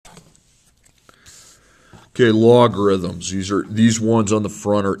Okay, logarithms. These ones on the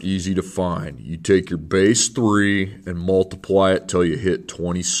front are easy to find. You take your base 3 and multiply it till you hit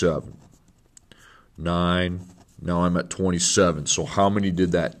 27. 9. Now I'm at 27. So how many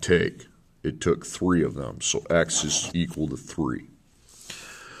did that take? It took 3 of them. So x is equal to 3.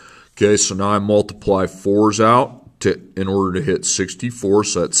 Okay, so now I multiply 4s out in order to hit 64.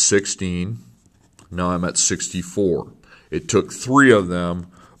 So that's 16. Now I'm at 64. It took 3 of them.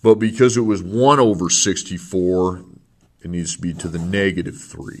 But because it was 1 over 64, it needs to be to the negative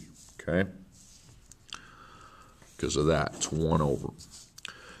 3, okay? Because of that, it's 1 over.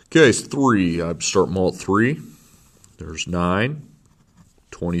 Okay, it's 3. I start mult 3. There's 9,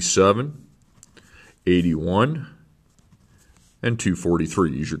 27, 81, and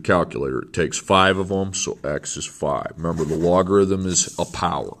 243. Use your calculator. It takes 5 of them, so x is 5. Remember, the logarithm is a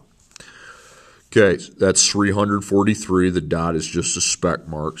power. Okay, that's 343. The dot is just a speck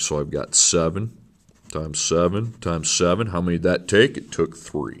mark, so I've got 7 times 7 times 7. How many did that take? It took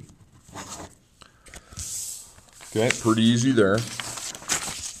 3. Okay, pretty easy there.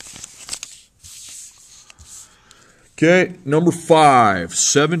 Okay, number 5.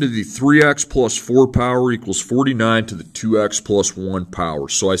 7 to the 3x plus 4 power equals 49 to the 2x plus 1 power.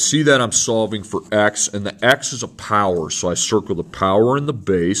 So I see that I'm solving for x, and the x is a power, so I circle the power in the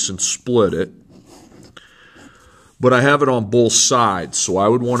base and split it. But I have it on both sides, so I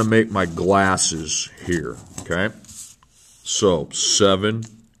would want to make my glasses here, okay? So 7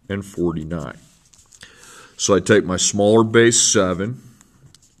 and 49. So I take my smaller base 7,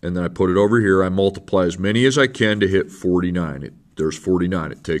 and then I put it over here. I multiply as many as I can to hit 49. There's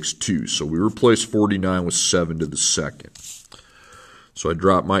 49. It takes 2. So we replace 49 with 7 to the second. So I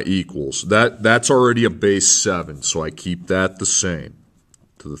drop my equals. That's already a base 7, so I keep that the same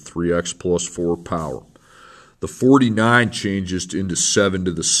to the 3x plus 4 power. The 49 changes into 7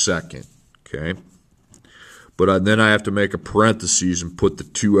 to the second, okay? But then I have to make a parentheses and put the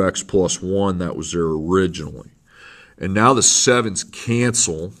 2x plus 1 that was there originally. And now the 7's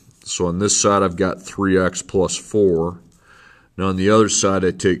cancel, so on this side I've got 3x plus 4. Now on the other side I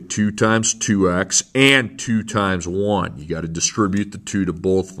take 2 times 2x and 2 times 1. You got to distribute the 2 to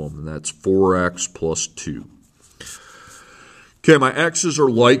both of them, and that's 4x plus 2. Okay, my x's are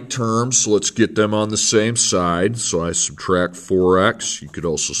like terms, so let's get them on the same side. So I subtract 4x. You could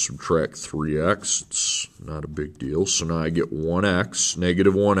also subtract 3x. It's not a big deal. So now I get 1x.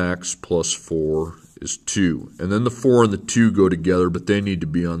 Negative 1x plus 4 is 2. And then the 4 and the 2 go together, but they need to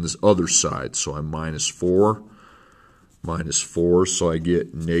be on this other side. So I'm minus 4, so I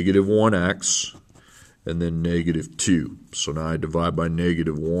get negative 1x, and then negative 2. So now I divide by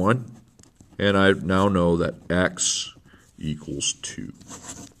negative 1, and I now know that x equals 2.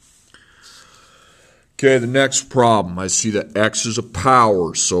 Okay, the next problem, I see that x is a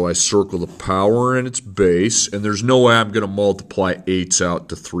power, so I circle the power in its base, and there's no way I'm going to multiply 8s out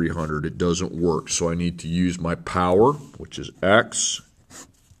to 300. It doesn't work, so I need to use my power, which is x,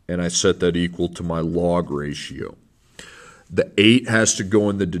 and I set that equal to my log ratio. The 8 has to go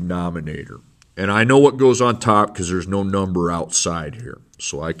in the denominator, and I know what goes on top because there's no number outside here,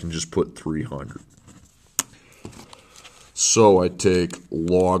 so I can just put 300. So I take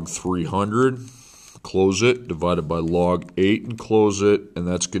log 300, close it, divided by log 8 and close it, and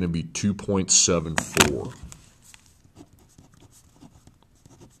that's going to be 2.74.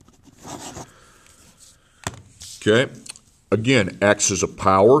 Okay, again, x is a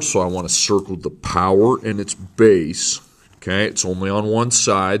power, so I want to circle the power in its base. Okay, it's only on one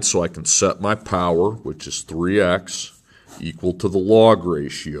side, so I can set my power, which is 3x, equal to the log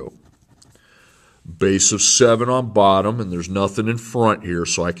ratio. Base of 7 on bottom, and there's nothing in front here,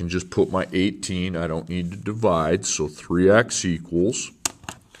 so I can just put my 18. I don't need to divide, so 3x equals,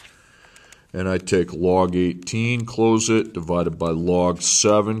 and I take log 18, close it, divided by log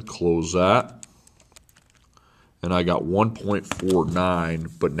 7, close that, and I got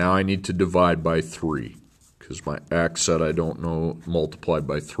 1.49, but now I need to divide by 3, because my x that I don't know multiplied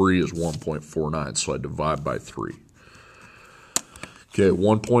by 3 is 1.49, so I divide by 3. Okay,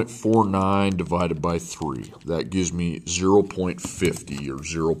 1.49 divided by 3. That gives me 0.50 or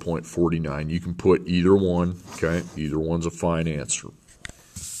 0.49. You can put either one, okay? Either one's a fine answer.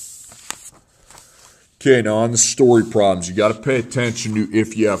 Okay, now on the story problems, you got to pay attention to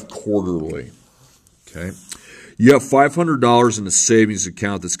if you have quarterly, okay? You have $500 in a savings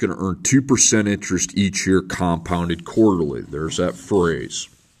account that's going to earn 2% interest each year compounded quarterly. There's that phrase.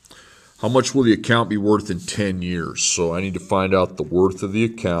 How much will the account be worth in 10 years? So I need to find out the worth of the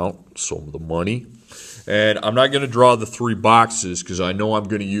account, so the money. And I'm not going to draw the 3 boxes because I know I'm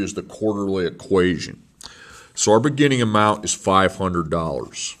going to use the quarterly equation. So our beginning amount is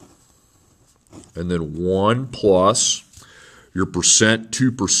 $500. and then 1 plus your percent,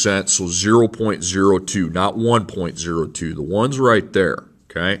 2%, so 0.02, not 1.02. The 1's right there,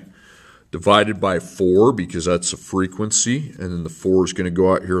 okay? Divided by 4 because that's a frequency, and then the 4 is going to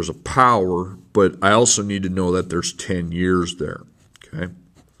go out here as a power, but I also need to know that there's 10 years there, okay?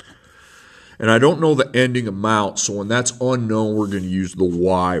 And I don't know the ending amount, so when that's unknown, we're going to use the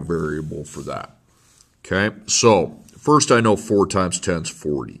y variable for that, okay? So first I know 4 times 10 is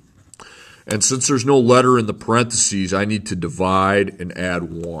 40. And since there's no letter in the parentheses, I need to divide and add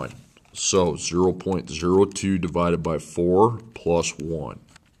 1. So 0.02 divided by 4 plus 1.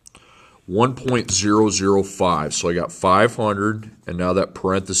 1.005. So I got 500, and now that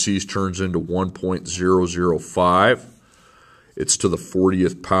parentheses turns into 1.005. It's to the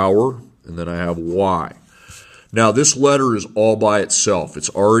 40th power, and then I have y. Now this letter is all by itself. It's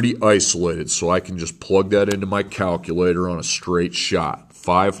already isolated, so I can just plug that into my calculator on a straight shot.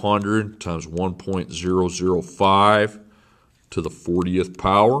 500 times 1.005 to the 40th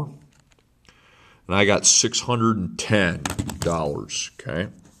power. And I got $610, okay?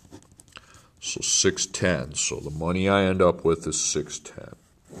 So 610. So the money I end up with is 610.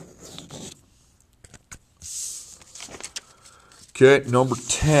 Okay, number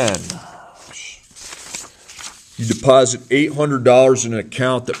 10. You deposit $800 in an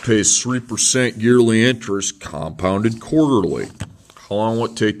account that pays 3% yearly interest, compounded quarterly. How long will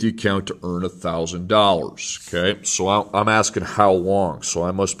it take the account to earn $1,000? Okay, so I'm asking how long, so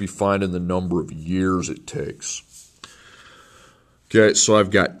I must be finding the number of years it takes. Okay, so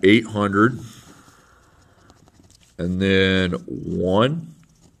I've got 800, and then 1,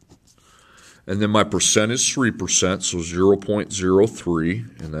 and then my percent is 3%, so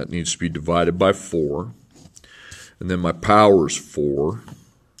 0.03, and that needs to be divided by 4. And then my power is 4.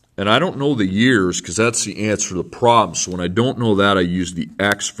 And I don't know the years because that's the answer to the problem. So when I don't know that, I use the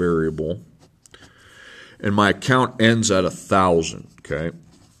x variable. And my account ends at 1,000, okay?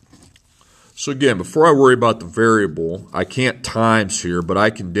 So again, before I worry about the variable, I can't times here, but I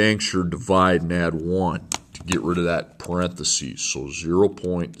can dang sure divide and add 1 to get rid of that parentheses. So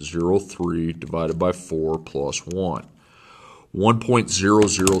 0.03 divided by 4 plus 1.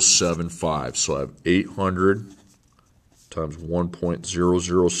 1.0075. So I have 800 times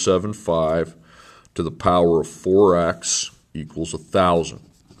 1.0075 to the power of 4x equals 1,000.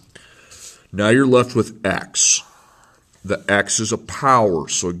 Now you're left with x. The x is a power,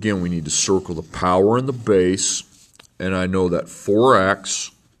 so again we need to circle the power in the base, and I know that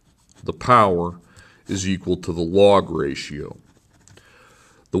 4x, the power, is equal to the log ratio.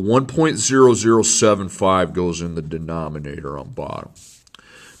 The 1.0075 goes in the denominator on bottom.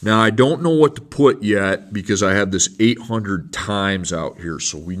 Now, I don't know what to put yet because I have this 800 times out here.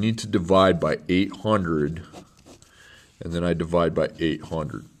 So we need to divide by 800, and then I divide by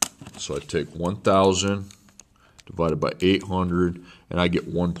 800. So I take 1,000 divided by 800, and I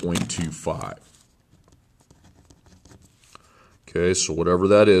get 1.25. Okay, so whatever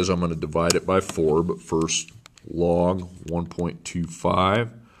that is, I'm going to divide it by 4. But first, log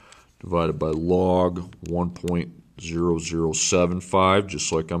 1.25 divided by log 1.0075,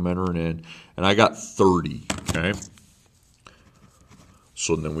 just like I'm entering in, and I got 30, okay?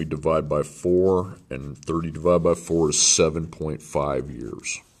 So then we divide by 4, and 30 divided by 4 is 7.5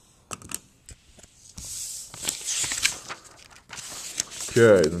 years.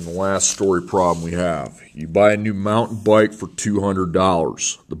 Okay, then the last story problem we have. You buy a new mountain bike for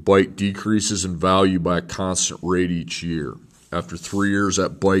 $200. The bike decreases in value by a constant rate each year. After 3 years,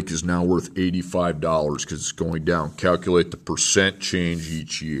 that bike is now worth $85 because it's going down. Calculate the percent change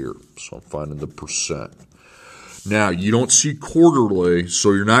each year. So I'm finding the percent. Now, you don't see quarterly,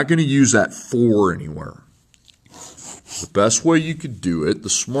 so you're not going to use that 4 anywhere. The best way you could do it, the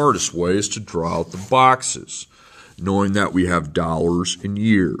smartest way, is to draw out the boxes, knowing that we have dollars and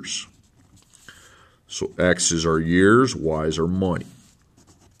years. So X is our years, Y is our money.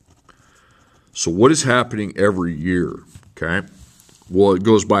 So what is happening every year? Okay, well, it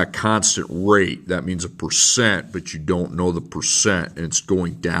goes by a constant rate. That means a percent, but you don't know the percent, and it's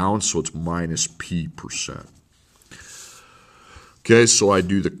going down, so it's minus P percent. Okay, so I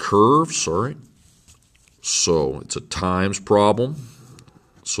do the curve, So it's a times problem.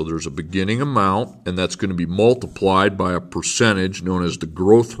 So there's a beginning amount, and that's going to be multiplied by a percentage known as the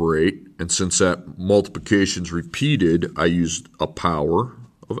growth rate. And since that multiplication is repeated, I used a power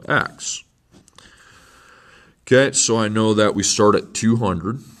of X. Okay, so I know that we start at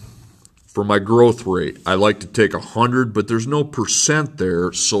 200. For my growth rate, I like to take 100, but there's no percent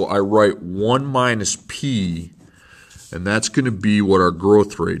there, so I write 1 minus P, and that's going to be what our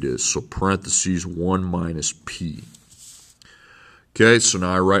growth rate is. So parentheses 1 minus P. Okay, so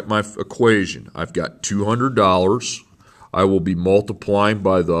now I write my equation. I've got $200. I will be multiplying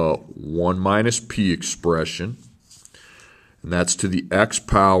by the 1 minus p expression, and that's to the x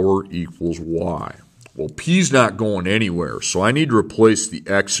power equals y. Well, p's not going anywhere, so I need to replace the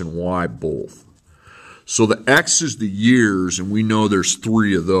x and y both. So the x is the years, and we know there's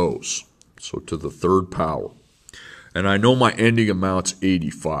 3 of those. So to the 3rd power. And I know my ending amount's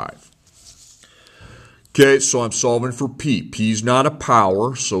 85. Okay, so I'm solving for p. P's not a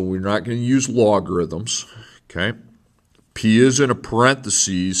power, so we're not going to use logarithms. Okay. P is in a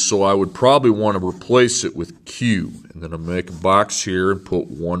parentheses, so I would probably want to replace it with q. And then I'm going to make a box here and put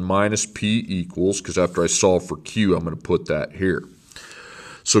 1 minus p equals, because after I solve for q, I'm going to put that here.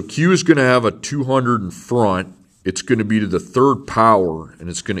 So q is going to have a 200 in front. It's going to be to the 3rd power, and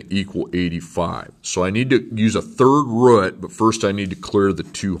it's going to equal 85. So I need to use a 3rd root, but first I need to clear the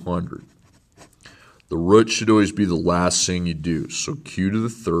 200. The root should always be the last thing you do. So q to the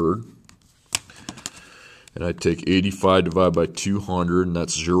 3rd. And I take 85 divided by 200, and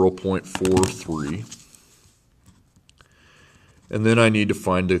that's 0.43. And then I need to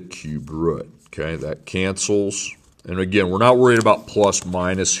find a cubed root. Okay, that cancels. And again, we're not worried about plus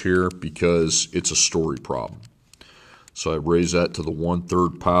minus here because it's a story problem. So I raise that to the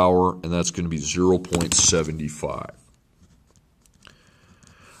 1/3 power, and that's going to be 0.75.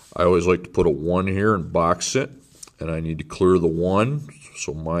 I always like to put a 1 here and box it, and I need to clear the 1,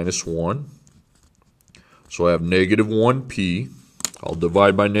 so minus 1. So I have negative 1p. I'll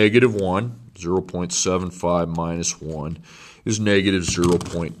divide by negative 1. 0.75 minus 1 is negative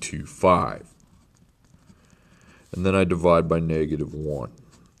 0.25. And then I divide by negative 1.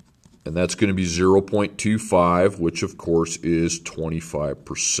 And that's going to be 0.25, which of course is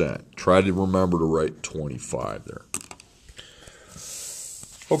 25%. Try to remember to write 25 there.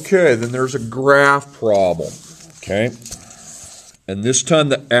 Okay, then there's a graph problem. Okay. And this time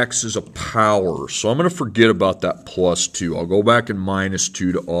the x is a power. So I'm going to forget about that plus 2. I'll go back and minus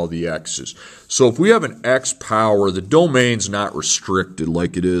 2 to all the x's. So if we have an x power, the domain's not restricted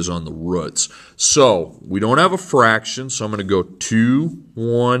like it is on the roots. So we don't have a fraction, so I'm going to go 2,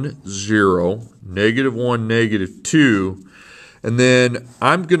 1, 0, negative 1, negative 2. And then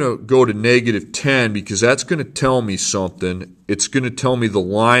I'm going to go to negative 10 because that's going to tell me something. It's going to tell me the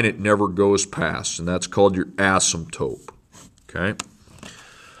line it never goes past, and that's called your asymptote. Okay,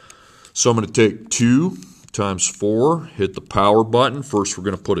 so I'm going to take 2 times 4, hit the power button. First we're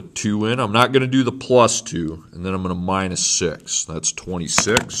going to put a 2 in. I'm not going to do the plus 2, and then I'm going to minus 6. That's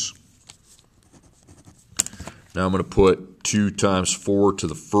 26. Now I'm going to put 2 times 4 to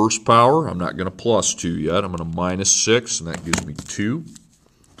the 1st power. I'm not going to plus 2 yet. I'm going to minus 6, and that gives me 2.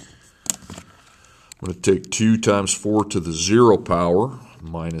 I'm going to take 2 times 4 to the 0 power.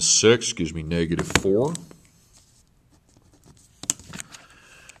 Minus 6 gives me negative 4.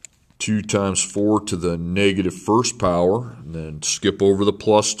 2 times 4 to the negative 1st power, and then skip over the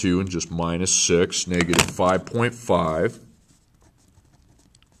plus 2 and just minus 6, negative 5.5.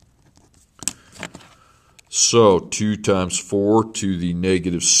 So 2 times 4 to the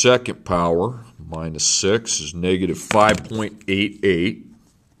negative 2nd power, minus 6, is negative 5.88.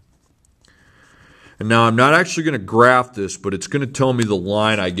 And now I'm not actually going to graph this, but it's going to tell me the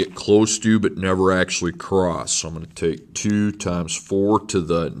line I get close to but never actually cross. So I'm going to take 2 times 4 to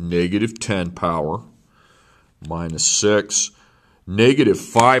the negative 10 power, minus 6, negative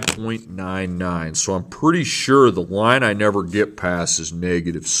 5.99. So I'm pretty sure the line I never get past is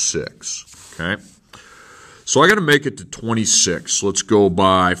negative 6. Okay? So I got to make it to 26. So let's go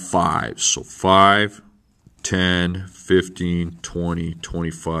by 5. So 5, 10, 15, 20,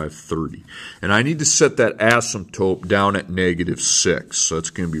 25, 30. And I need to set that asymptote down at negative 6. So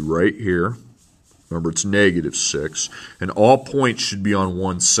it's going to be right here. Remember, it's negative 6. And all points should be on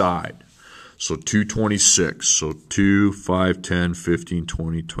one side. So 226. So 2, 5, 10, 15,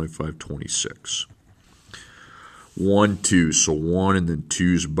 20, 25, 26. 1, 2. So 1 and then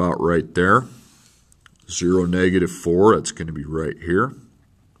 2 is about right there. 0, negative 4. That's going to be right here.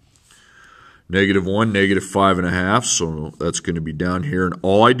 Negative 1, negative 5.5, so that's going to be down here. And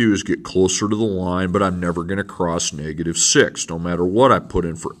all I do is get closer to the line, but I'm never going to cross negative 6. No matter what I put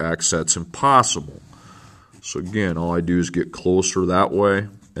in for x, that's impossible. So again, all I do is get closer that way,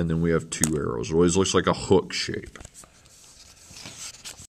 and then we have 2 arrows. It always looks like a hook shape.